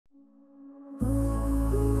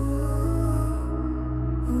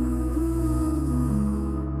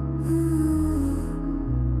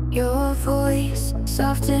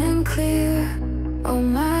soft and clear. Oh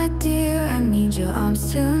my dear, I need your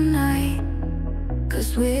arms tonight.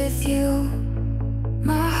 'Cause with you,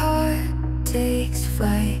 my heart takes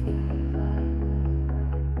flight.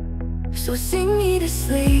 So sing me to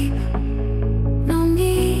sleep, no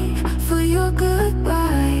need for your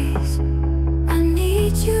goodbyes. I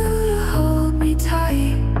need you to hold me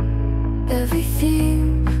tight. Everything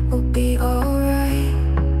will be alright.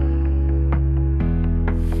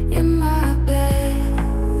 In my bed,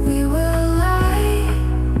 we will lie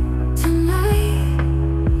tonight.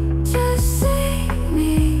 Just sing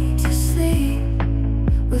me to sleep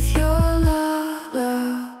with your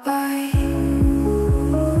lullaby.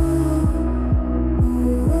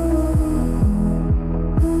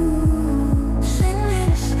 Sing me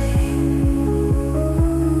to sleep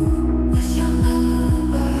with your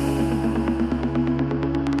lullaby.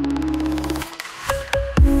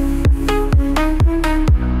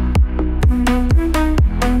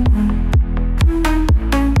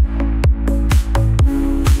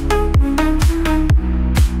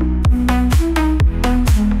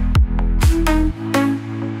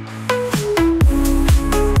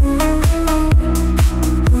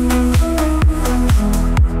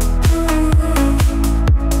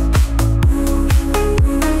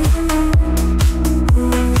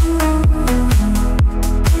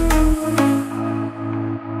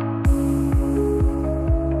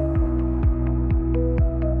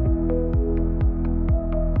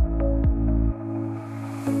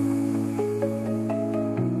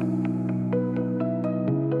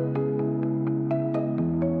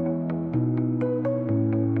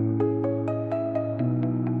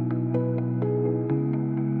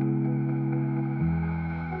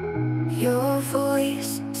 Your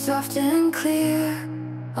voice, soft and clear.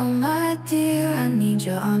 Oh my dear, I need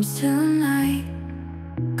your arms tonight.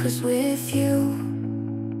 'Cause with you,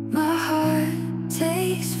 my heart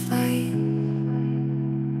takes flight.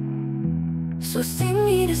 So sing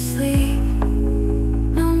me to sleep.